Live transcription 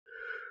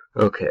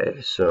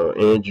Okay, so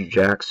Andrew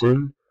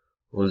Jackson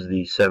was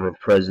the seventh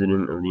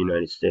president of the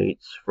United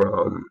States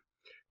from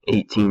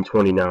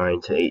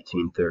 1829 to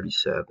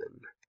 1837.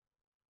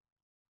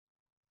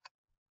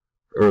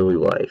 Early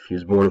life. He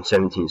was born in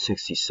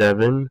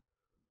 1767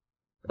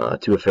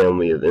 to a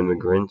family of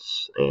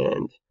immigrants,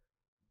 and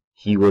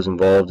he was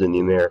involved in the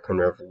American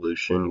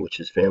Revolution, which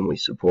his family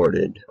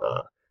supported,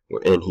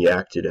 and he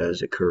acted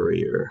as a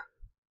courier.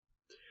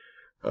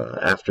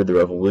 After the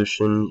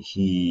Revolution,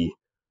 he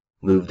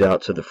moved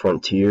out to the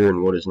frontier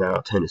in what is now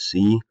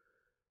Tennessee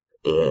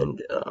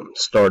and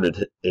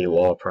started a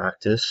law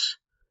practice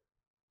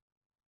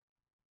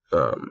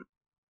um,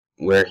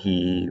 where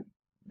he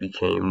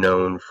became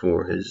known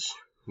for his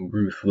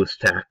ruthless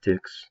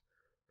tactics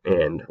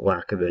and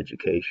lack of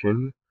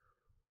education.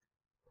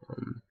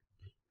 Um,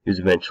 he was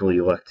eventually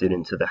elected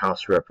into the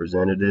House of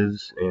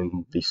Representatives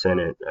and the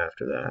Senate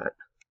after that.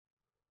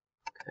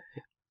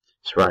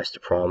 His rise to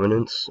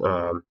prominence.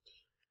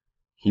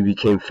 He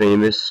became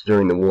famous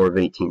during the War of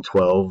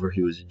 1812, where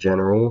he was a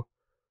general,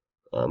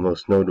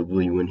 most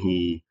notably when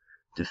he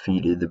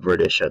defeated the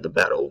British at the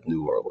Battle of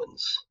New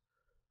Orleans.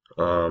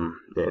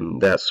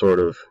 And that sort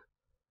of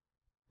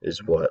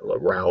is what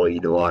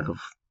rallied a lot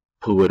of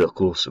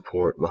political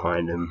support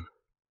behind him.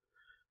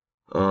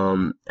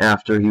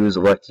 After he was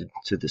elected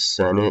to the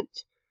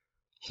Senate,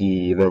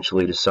 he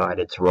eventually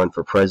decided to run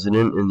for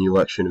president in the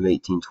election of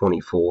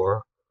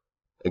 1824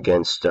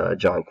 against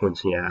John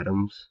Quincy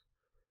Adams.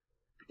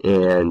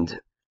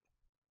 And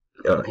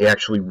he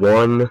actually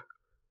won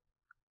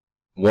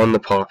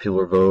the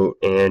popular vote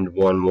and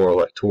won more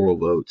electoral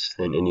votes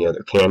than any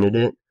other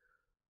candidate,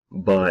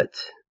 but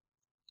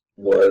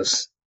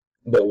was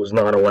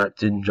not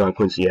elected. John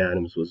Quincy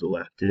Adams was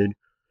elected,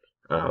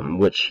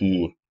 which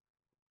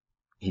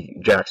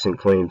Jackson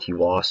claimed he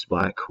lost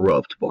by a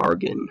corrupt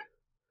bargain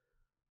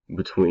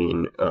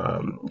between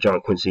John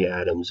Quincy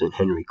Adams and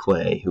Henry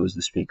Clay, who was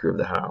the Speaker of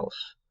the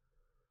House,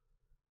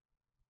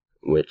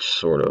 which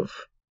sort of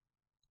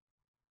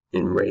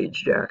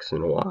enraged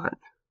Jackson a lot.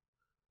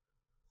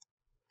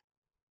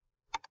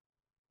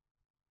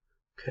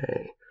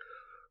 Okay,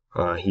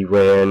 he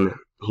ran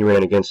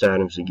against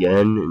Adams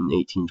again in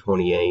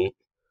 1828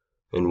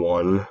 and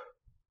won.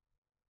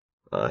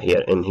 He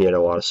had a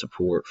lot of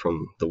support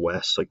from the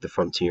West, like the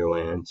frontier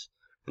lands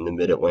in the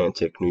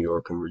Mid-Atlantic, New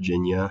York and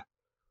Virginia.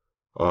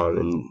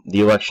 And the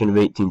election of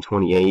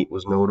 1828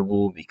 was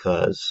notable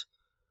because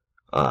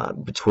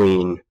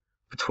between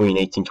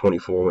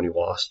 1824, when he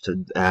lost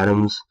to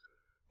Adams,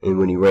 and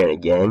when he ran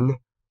again,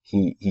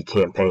 he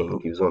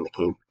campaigned. He was on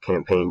the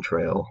campaign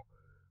trail.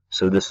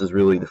 So this is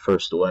really the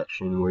first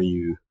election where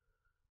you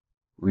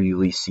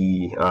really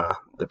see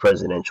the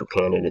presidential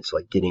candidates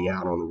like getting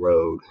out on the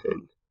road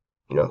and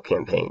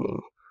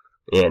campaigning.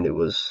 And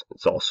it's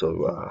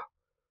also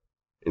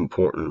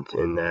important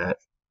in that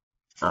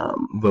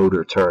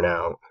voter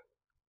turnout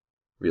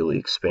really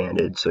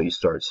expanded. So you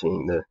start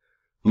seeing the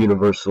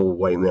universal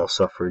white male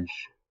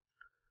suffrage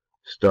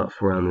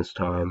stuff around this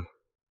time.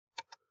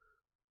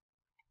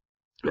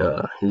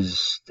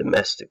 His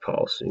domestic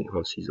policy,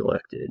 once he's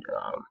elected,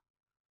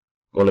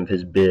 one of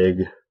his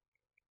big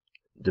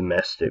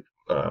domestic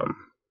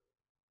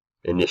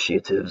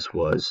initiatives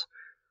was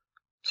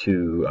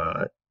to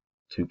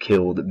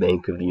kill the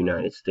Bank of the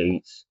United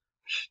States,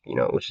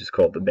 which is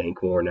called the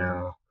Bank War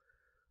now.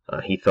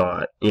 He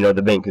thought,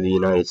 the Bank of the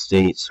United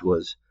States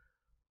was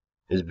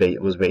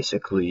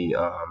basically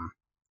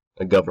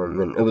a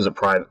government. It was a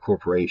private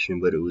corporation,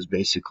 but it was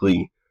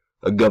basically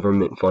a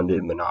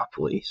government-funded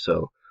monopoly.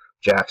 So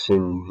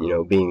Jackson,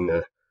 being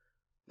the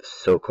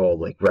so-called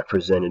like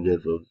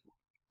representative of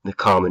the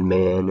common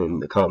man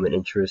and the common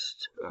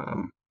interest,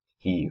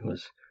 he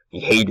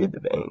hated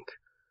the bank.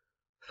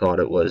 Thought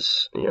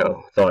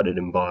it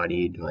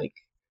embodied like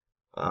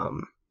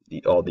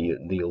all the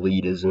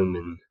elitism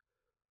and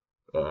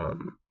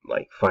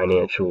like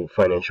financial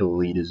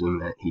elitism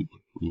that he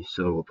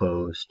so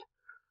opposed.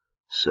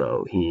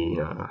 So he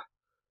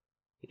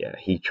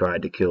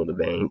tried to kill the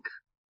bank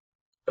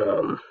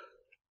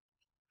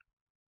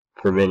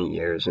for many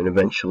years, and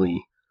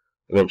eventually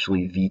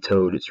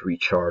vetoed its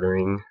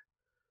rechartering.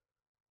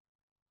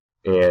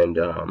 And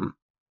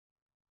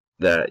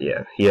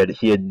he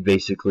had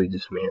basically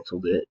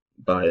dismantled it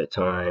by the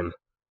time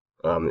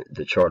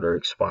the charter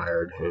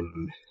expired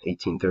in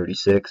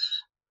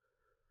 1836.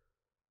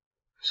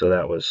 So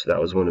that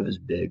was one of his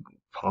big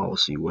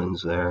policy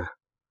wins there.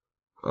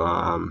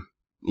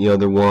 The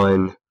other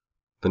one,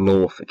 the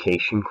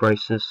nullification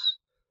crisis,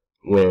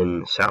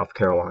 when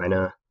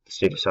the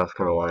state of South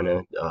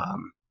Carolina,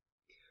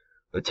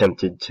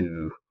 attempted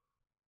to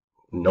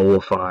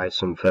nullify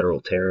some federal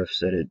tariffs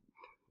that it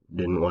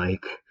didn't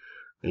like.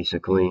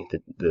 Basically,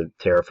 the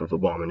tariff of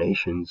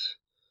abominations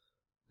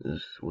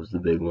was the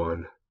big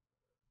one.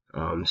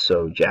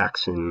 So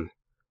Jackson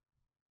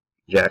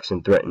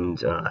threatened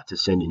to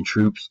send in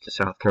troops to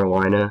South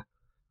Carolina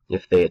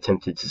if they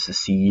attempted to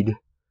secede.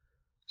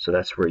 So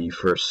that's where you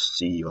first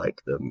see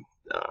like the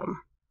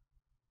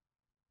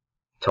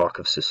talk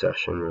of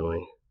secession,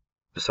 really,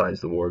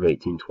 besides the War of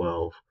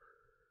 1812.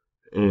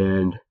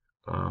 And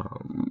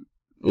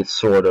It's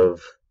sort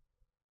of,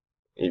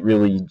 it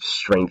really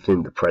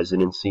strengthened the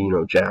presidency. You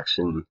know,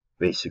 Jackson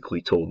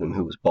basically told them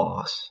who was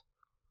boss.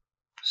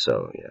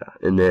 So yeah,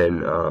 and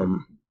then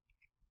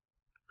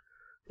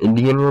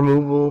Indian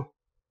removal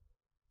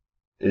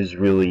is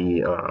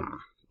really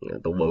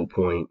the low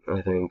point,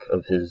 I think,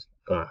 of his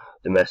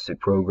domestic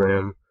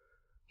program.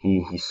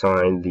 He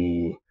signed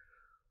the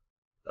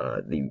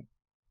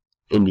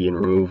Indian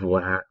Removal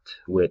Act,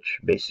 which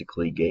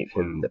basically gave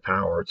him the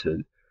power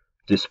to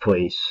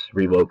displace,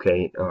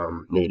 relocate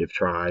native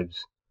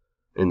tribes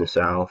in the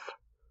South,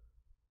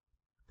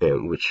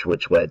 and which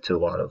led to a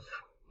lot of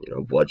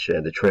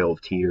bloodshed. The Trail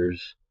of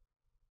Tears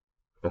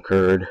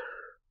occurred,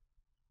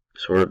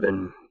 sort of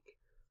in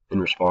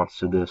response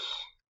to this,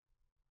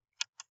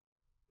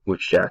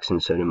 which Jackson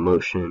set in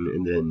motion,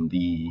 and then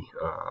the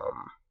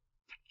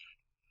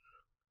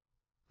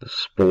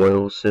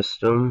spoil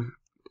system.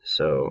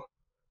 So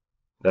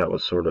that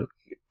was sort of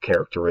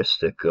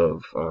characteristic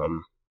of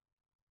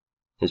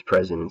his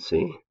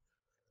presidency.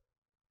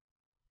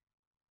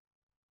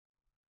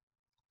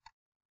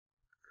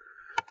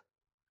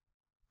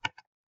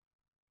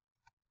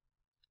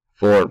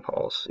 Foreign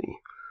policy.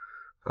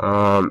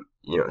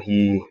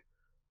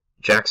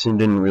 Jackson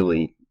didn't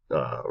really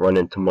run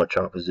into much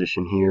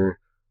opposition here.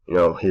 You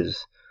know,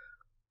 his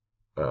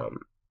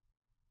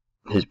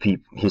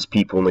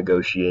people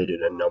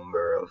negotiated a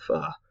number of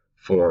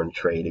foreign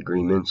trade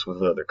agreements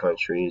with other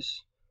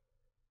countries,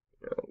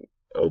 you know,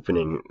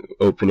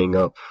 opening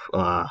up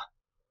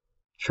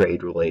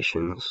trade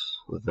relations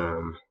with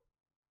them,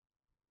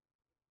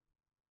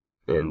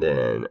 and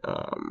then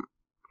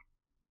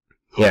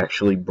he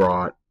actually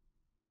brought.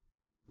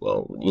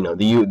 Well,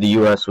 the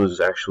U.S. was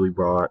actually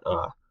brought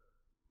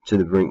to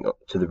the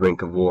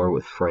brink of war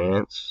with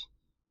France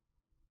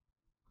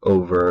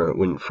over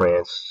when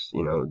France,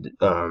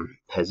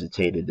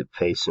 hesitated to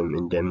pay some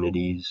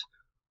indemnities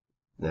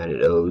that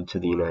it owed to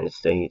the United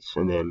States,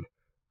 and then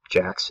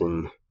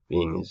Jackson,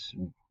 being his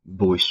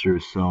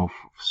boisterous self,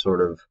 sort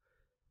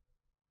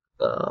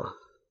of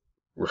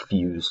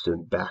refused to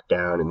back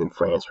down, and then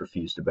France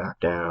refused to back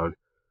down,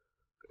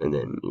 and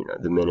then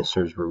the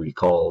ministers were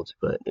recalled,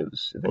 but it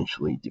was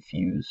eventually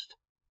defused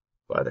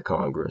by the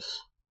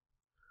Congress.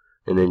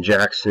 And then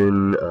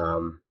Jackson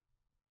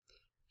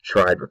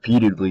tried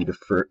repeatedly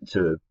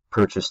to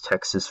purchase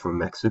Texas from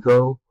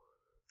Mexico,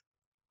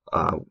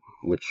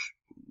 which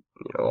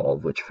all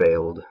of which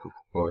failed, of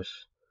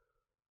course.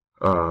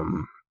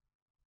 And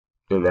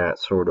that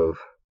sort of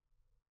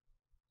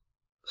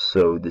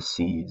sowed the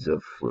seeds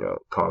of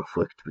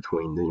conflict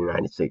between the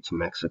United States and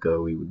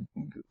Mexico. We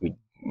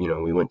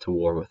went to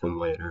war with them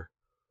later.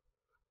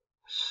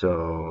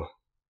 So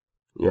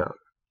yeah.